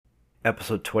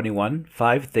Episode 21,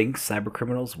 5 Things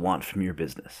Cybercriminals Want from Your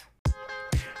Business.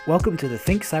 Welcome to the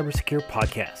Think Cybersecure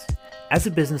podcast. As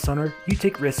a business owner, you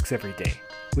take risks every day.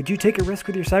 Would you take a risk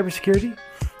with your cybersecurity?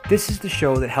 This is the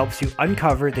show that helps you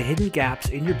uncover the hidden gaps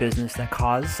in your business that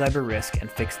cause cyber risk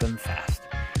and fix them fast.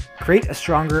 Create a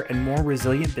stronger and more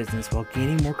resilient business while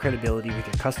gaining more credibility with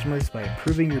your customers by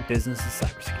improving your business's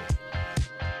cybersecurity.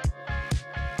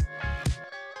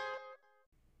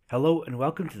 Hello and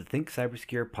welcome to the Think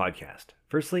Cybersecure podcast.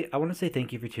 Firstly, I want to say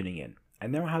thank you for tuning in. I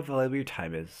know how valuable your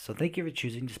time is, so thank you for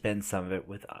choosing to spend some of it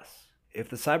with us. If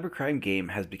the cybercrime game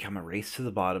has become a race to the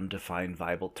bottom to find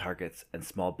viable targets and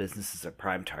small businesses are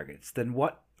prime targets, then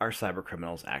what are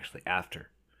cybercriminals actually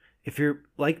after? If you're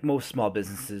like most small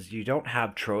businesses, you don't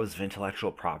have troves of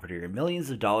intellectual property or millions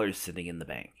of dollars sitting in the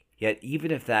bank. Yet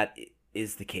even if that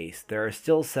is the case, there are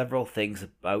still several things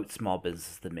about small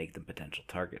businesses that make them potential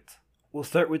targets. We'll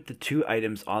start with the two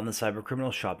items on the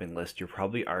cybercriminal shopping list you're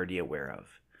probably already aware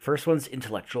of. First one's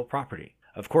intellectual property.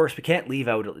 Of course, we can't leave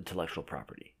out intellectual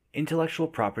property. Intellectual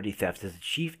property theft is the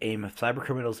chief aim of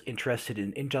cybercriminals interested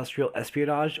in industrial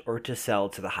espionage or to sell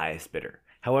to the highest bidder.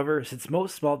 However, since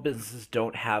most small businesses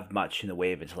don't have much in the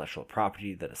way of intellectual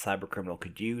property that a cybercriminal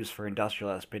could use for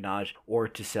industrial espionage or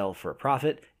to sell for a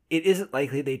profit, it isn't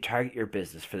likely they target your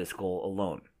business for this goal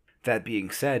alone. That being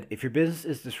said, if your business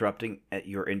is disrupting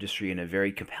your industry in a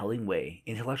very compelling way,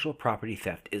 intellectual property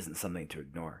theft isn't something to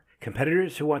ignore.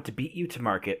 Competitors who want to beat you to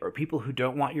market or people who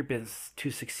don't want your business to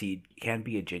succeed can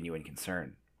be a genuine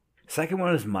concern. Second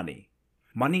one is money.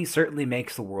 Money certainly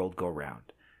makes the world go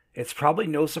round. It's probably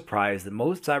no surprise that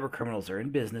most cybercriminals are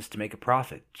in business to make a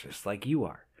profit, just like you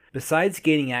are. Besides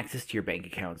gaining access to your bank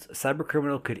accounts, a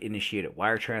cybercriminal could initiate a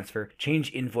wire transfer,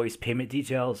 change invoice payment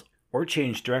details, or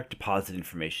change direct deposit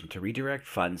information to redirect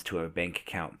funds to a bank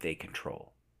account they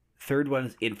control. Third one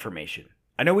is information.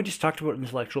 I know we just talked about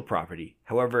intellectual property,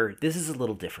 however, this is a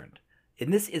little different.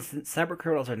 In this instance,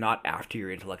 cybercriminals are not after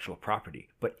your intellectual property,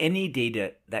 but any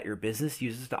data that your business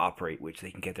uses to operate which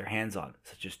they can get their hands on,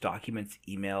 such as documents,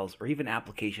 emails, or even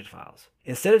application files.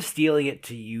 Instead of stealing it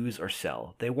to use or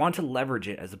sell, they want to leverage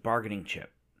it as a bargaining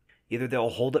chip. Either they'll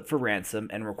hold it for ransom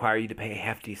and require you to pay a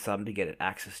hefty sum to get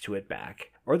access to it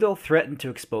back, or they'll threaten to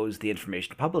expose the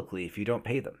information publicly if you don't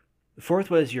pay them. The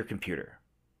fourth one is your computer.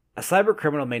 A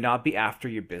cybercriminal may not be after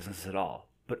your business at all,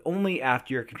 but only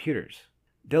after your computers.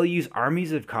 They'll use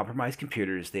armies of compromised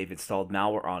computers they've installed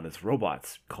malware on as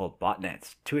robots, called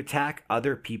botnets, to attack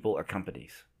other people or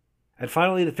companies. And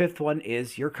finally, the fifth one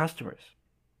is your customers.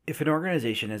 If an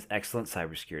organization has excellent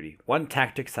cybersecurity, one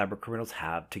tactic cybercriminals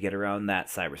have to get around that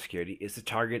cybersecurity is to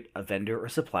target a vendor or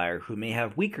supplier who may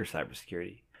have weaker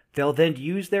cybersecurity. They'll then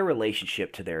use their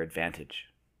relationship to their advantage.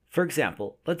 For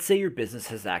example, let's say your business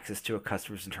has access to a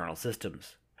customer's internal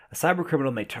systems. A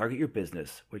cybercriminal may target your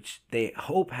business, which they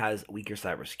hope has weaker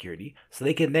cybersecurity, so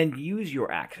they can then use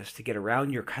your access to get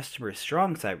around your customer's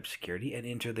strong cybersecurity and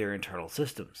enter their internal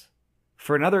systems.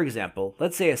 For another example,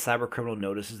 let's say a cybercriminal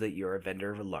notices that you're a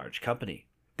vendor of a large company.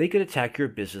 They could attack your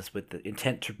business with the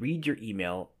intent to read your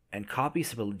email and copy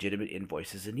some legitimate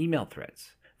invoices and email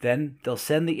threads. Then they'll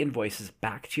send the invoices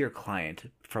back to your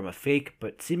client from a fake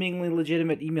but seemingly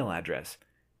legitimate email address,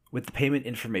 with the payment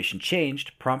information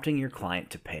changed, prompting your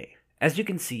client to pay. As you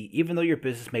can see, even though your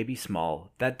business may be small,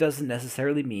 that doesn't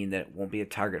necessarily mean that it won't be a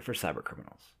target for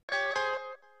cybercriminals.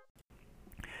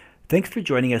 Thanks for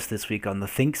joining us this week on the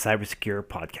Think Cybersecure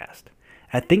podcast.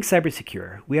 At Think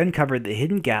Cybersecure, we uncovered the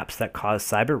hidden gaps that cause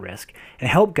cyber risk and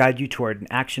help guide you toward an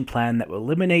action plan that will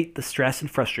eliminate the stress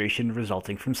and frustration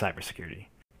resulting from cybersecurity.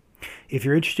 If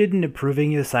you're interested in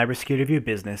improving the cybersecurity of your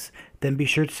business, then be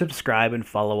sure to subscribe and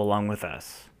follow along with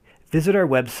us. Visit our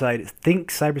website,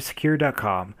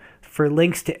 thinkcybersecure.com, for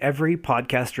links to every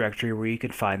podcast directory where you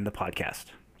can find the podcast.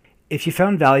 If you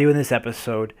found value in this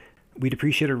episode, we'd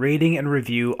appreciate a rating and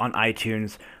review on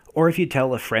iTunes, or if you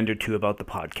tell a friend or two about the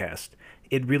podcast.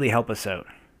 It'd really help us out.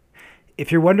 If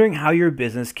you're wondering how your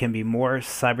business can be more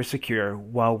cybersecure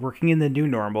while working in the new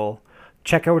normal,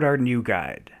 check out our new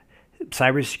guide,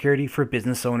 Cybersecurity for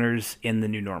Business Owners in the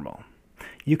New Normal.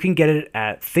 You can get it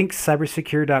at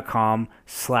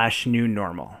thinkcybersecure.com/new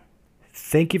normal.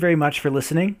 Thank you very much for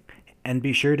listening, and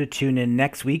be sure to tune in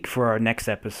next week for our next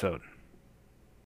episode.